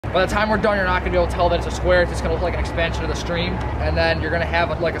By the time we're done, you're not gonna be able to tell that it's a square. It's just gonna look like an expansion of the stream. And then you're gonna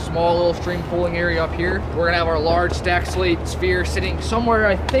have like a small little stream pooling area up here. We're gonna have our large stacked slate sphere sitting somewhere,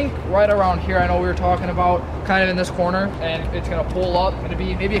 I think, right around here. I know we were talking about kind of in this corner, and it's gonna pull up. It's gonna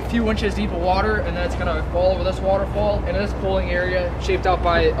be maybe a few inches deep of water, and then it's gonna fall over this waterfall into this pooling area shaped out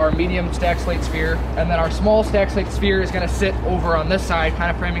by our medium stacked slate sphere. And then our small stacked slate sphere is gonna sit over on this side,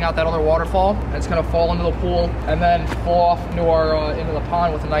 kind of framing out that other waterfall. And it's gonna fall into the pool and then fall off into our into the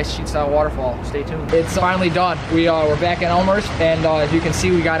pond with a nice sheet style waterfall. Stay tuned. It's finally done. We're back at Elmer's, and as you can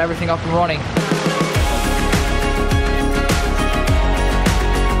see, we got everything up and running.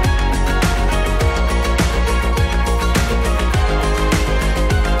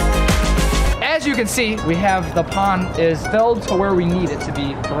 As you can see, we have the pond is filled to where we need it to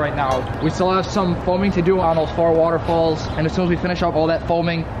be for right now. We still have some foaming to do on those far waterfalls, and as soon as we finish up all that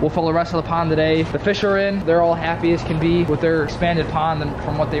foaming, we'll fill the rest of the pond today. The fish are in. They're all happy as can be with their expanded pond and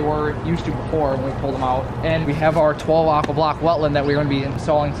from what they were used to before when we pulled them out. And we have our 12 aqua block wetland that we're going to be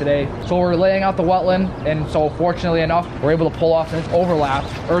installing today. So we're laying out the wetland, and so fortunately enough, we're able to pull off this overlap,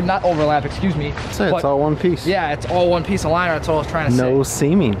 or not overlap, excuse me. So it's all one piece. Yeah, it's all one piece of liner. That's all I was trying to say. No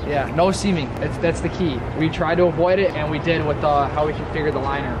seaming. Yeah, no seaming. That's the key. We tried to avoid it, and we did with how we configured the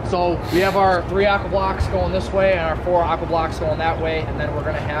liner. So we have our 3 aqua blocks going this way and our 4 aqua blocks going that way, and then we're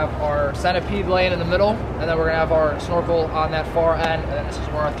going to have our centipede laying in the middle, and then we're going to have our snorkel on that far end, and then this is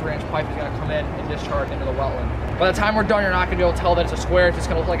where our 3-inch pipe is going to come in and discharge into the wetland. By the time we're done, you're not going to be able to tell that it's a square. It's just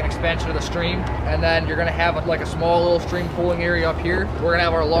going to look like an expansion of the stream. And then you're going to have like a small little stream pooling area up here. We're going to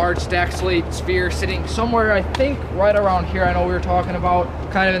have our large stacked slate sphere sitting somewhere, I think, right around here. I know we were talking about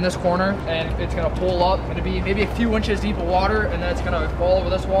kind of in this corner. And it's going to pull up. It's going to be maybe a few inches deep of water. And then it's going to fall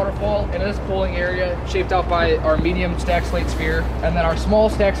over this waterfall into this pooling area shaped out by our medium stacked slate sphere. And then our small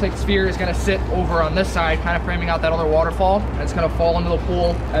stacked slate sphere is going to sit over on this side, kind of framing out that other waterfall. And it's going to fall into the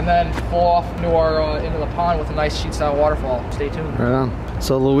pool and then fall off into our into the pond with a nice sheet style waterfall. Stay tuned. Right on.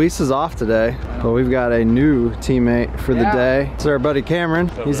 So Luis is off today, but we've got a new teammate for the day. It's our buddy Cameron.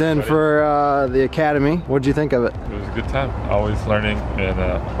 He's in for the academy. What'd you think of it? It was a good time. Always learning, and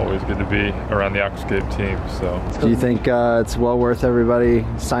always good to be around the Aquascape team. So, do you think it's well worth everybody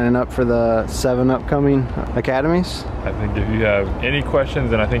signing up for the 7 upcoming academies? I think if you have any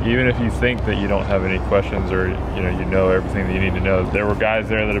questions, and I think even if you think that you don't have any questions, or you know everything that you need to know, there were guys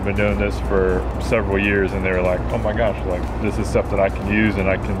there that have been doing this for several years, and they were like, oh my gosh, like this is stuff that I can use, and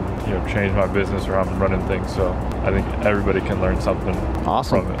I can change my business or I'm running things. So I think everybody can learn something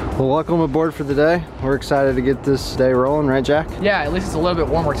awesome from it. Well, welcome aboard for the day. We're excited to get this day rolling, right, Jack? Yeah, at least it's a little bit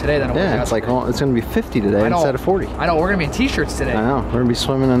warmer today than it was yesterday. It's like it's going to be 50 today instead of 40. I know, we're going to be in t-shirts today. I know, we're going to be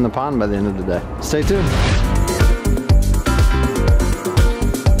swimming in the pond by the end of the day. Stay tuned.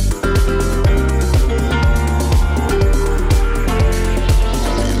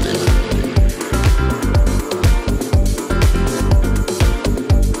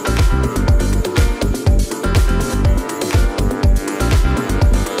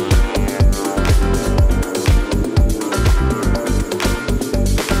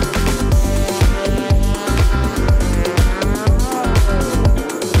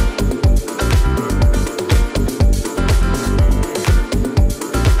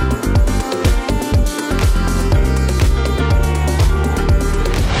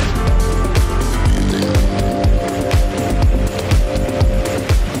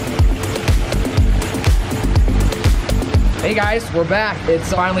 Hey guys, we're back.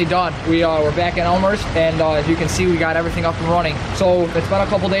 It's finally done. We're back at Elmer's, and as you can see, we got everything up and running. So it's been a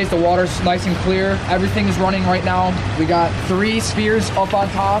couple days. The water's nice and clear. Everything is running right now. We got 3 spheres up on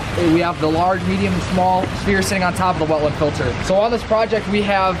top. We have the large, medium, and small sphere sitting on top of the wetland filter. So on this project, we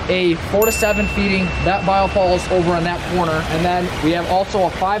have a 4 to 7 feeding that biofalls over in that corner, and then we have also a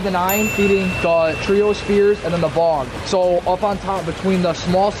 5 to 9 feeding the trio spheres and then the bog. So up on top, between the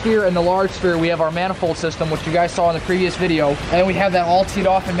small sphere and the large sphere, we have our manifold system, which you guys saw in the previous video. And we have that all teed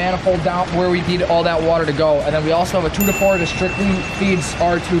off and manifold down where we need all that water to go. And then we also have a 2 to 4 that strictly feeds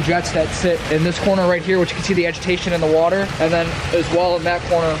our 2 jets that sit in this corner right here, which you can see the agitation in the water, and then as well in that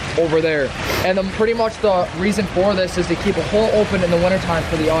corner over there. And then pretty much the reason for this is to keep a hole open in the wintertime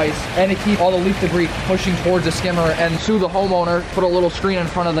for the ice, and to keep all the leaf debris pushing towards the skimmer, and to the homeowner, put a little screen in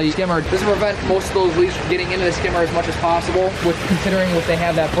front of the skimmer. This will prevent most of those leaves from getting into the skimmer as much as possible, with considering what they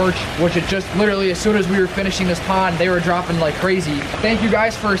have that birch, which it just literally, as soon as we were finishing this pond, they were dropping like crazy. Thank you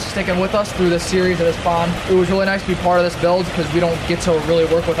guys for sticking with us through this series of this pond. It was really nice to be part of this build because we don't get to really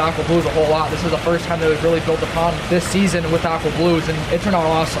work with Aqua Blues a whole lot. This is the first time that we've really built a pond this season with Aqua Blues, and it turned out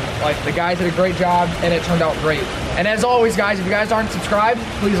awesome. Like, the guys did a great job and it turned out great. And as always, guys, if you guys aren't subscribed,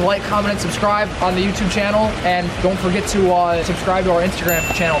 please like, comment, and subscribe on the YouTube channel, and don't forget to subscribe to our Instagram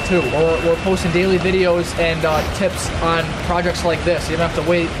channel too. We're posting daily videos and tips on projects like this. You don't have to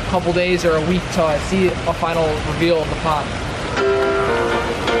wait a couple days or a week to see a final reveal of the pond.